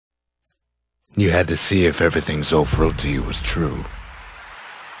You had to see if everything Zolf wrote to you was true.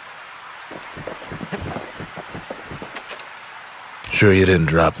 Sure you didn't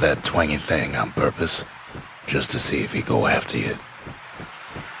drop that twangy thing on purpose? Just to see if he'd go after you?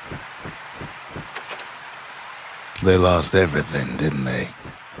 They lost everything, didn't they?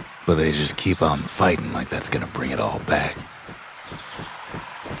 But they just keep on fighting like that's gonna bring it all back.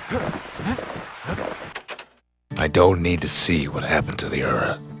 I don't need to see what happened to the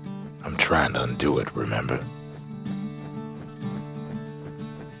Ura. I'm trying to undo it, remember?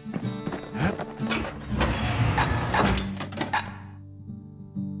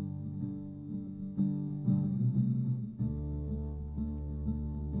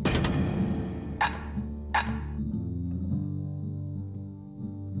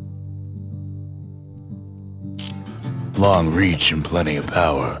 Long reach and plenty of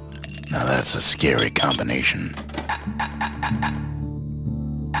power. Now that's a scary combination.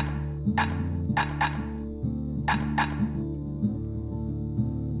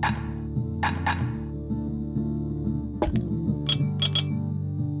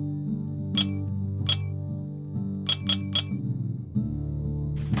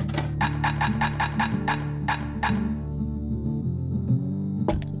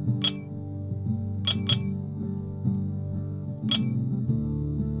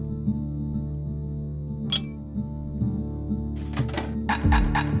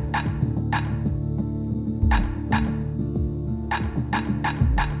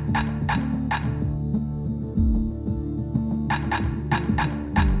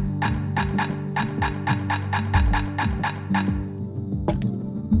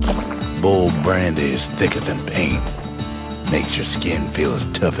 Bold brandy is thicker than paint. Makes your skin feel as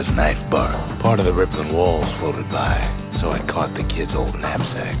tough as knife bark. Part of the rippling walls floated by, so I caught the kid's old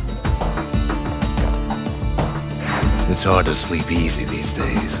knapsack. It's hard to sleep easy these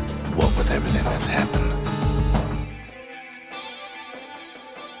days, what with everything that's happened.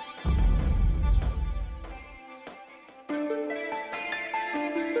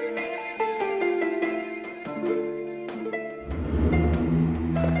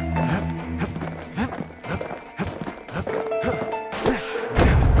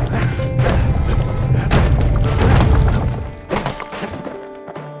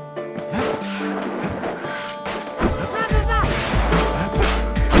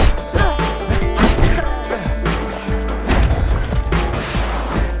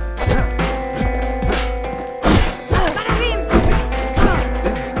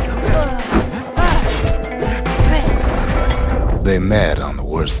 They met on the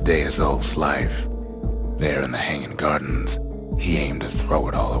worst day of Zolf's life. There in the Hanging Gardens, he aimed to throw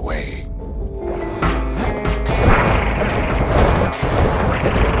it all away.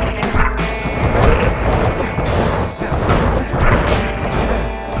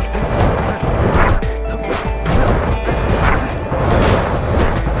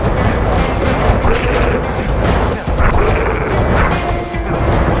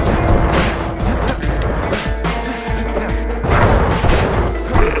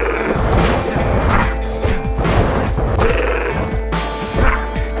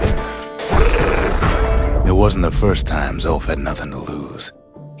 It wasn't the first time Zolf had nothing to lose.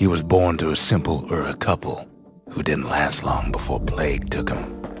 He was born to a simple Ura couple who didn't last long before plague took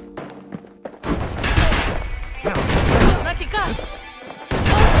him.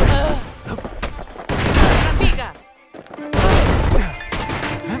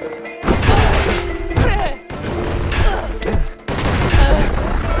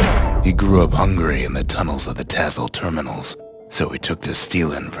 He grew up hungry in the tunnels of the Tassel terminals, so he took to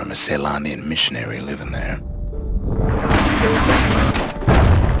stealing from a Ceylonian missionary living there.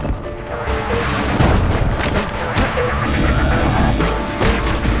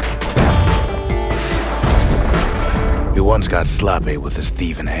 He once got sloppy with his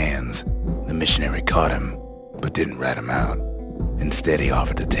thieving hands. The missionary caught him, but didn't rat him out. Instead, he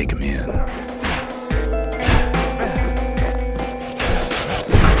offered to take him in.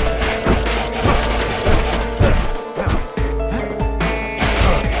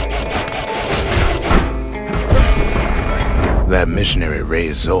 That missionary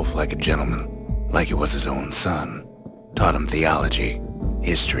raised Zolf like a gentleman, like he was his own son. Taught him theology,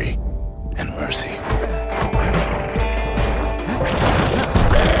 history, and mercy.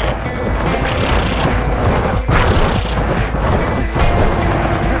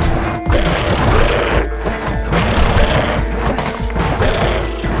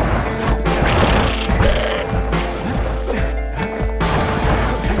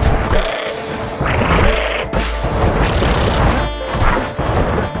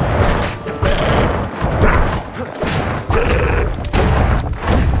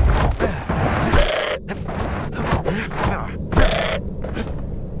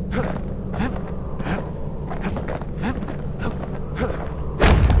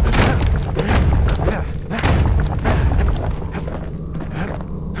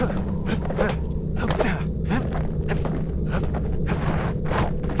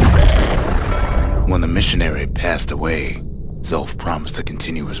 missionary passed away, Zulf promised to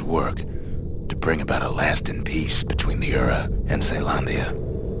continue his work to bring about a lasting peace between the Ura and Caelondia.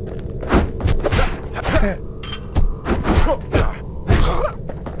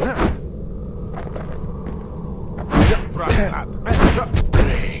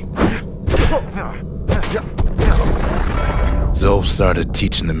 Zulf started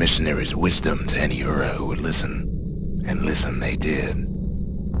teaching the missionaries wisdom to any Ura who would listen, and listen they did.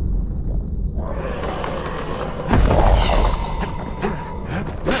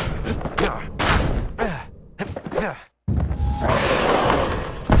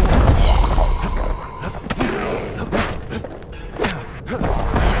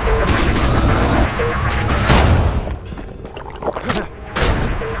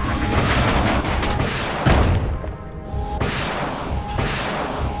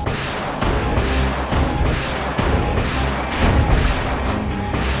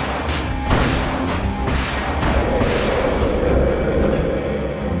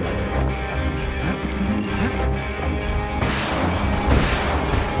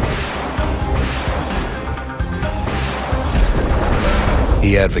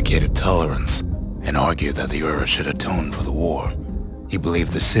 He advocated tolerance and argued that the Ura should atone for the war. He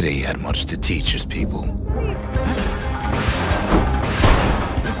believed the city had much to teach his people.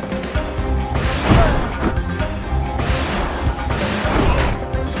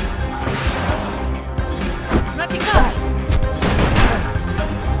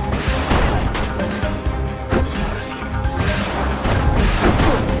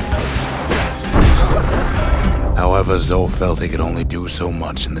 However, Zulf felt he could only do so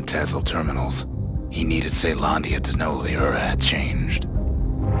much in the Tassel terminals. He needed Caelondia to know the Ura had changed.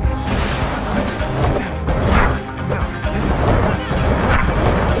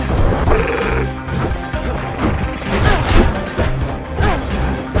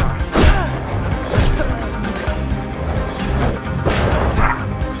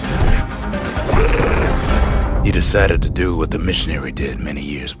 He decided to do what the missionary did many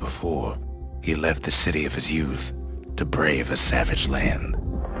years before. He left the city of his youth to brave a savage land.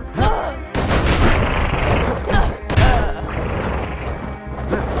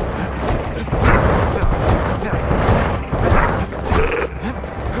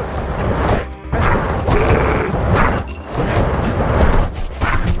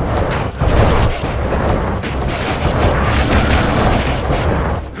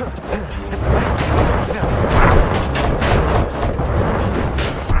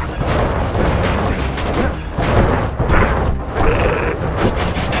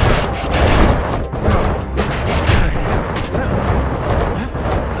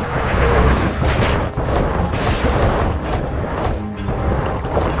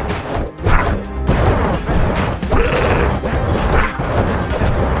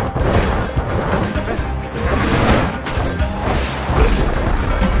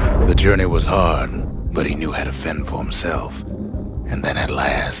 The journey was hard, but he knew how to fend for himself. And then at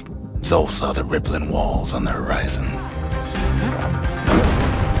last, Zulf saw the rippling walls on the horizon.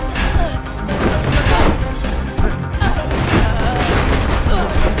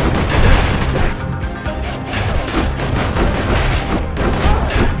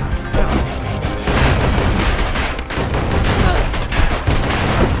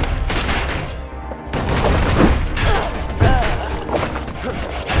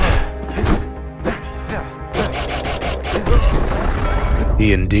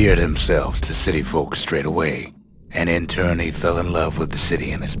 He endeared himself to city folk straight away, and in turn he fell in love with the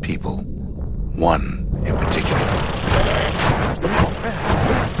city and its people. One in particular.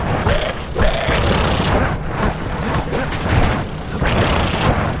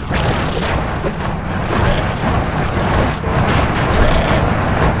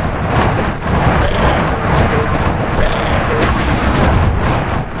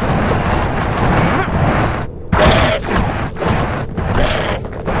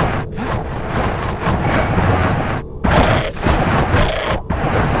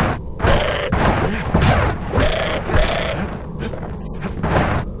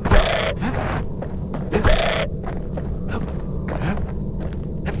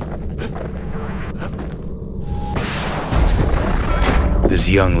 This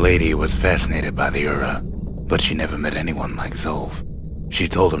young lady was fascinated by the Ura, but she never met anyone like Zulf. She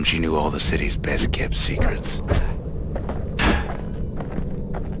told him she knew all the city's best-kept secrets.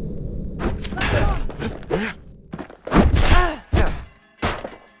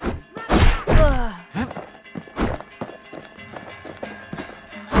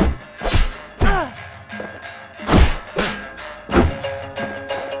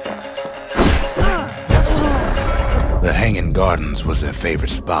 The Hanging Gardens was their favorite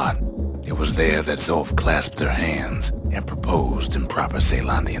spot. It was there that Zolf clasped her hands and proposed in proper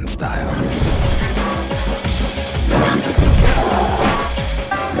Ceylandian style.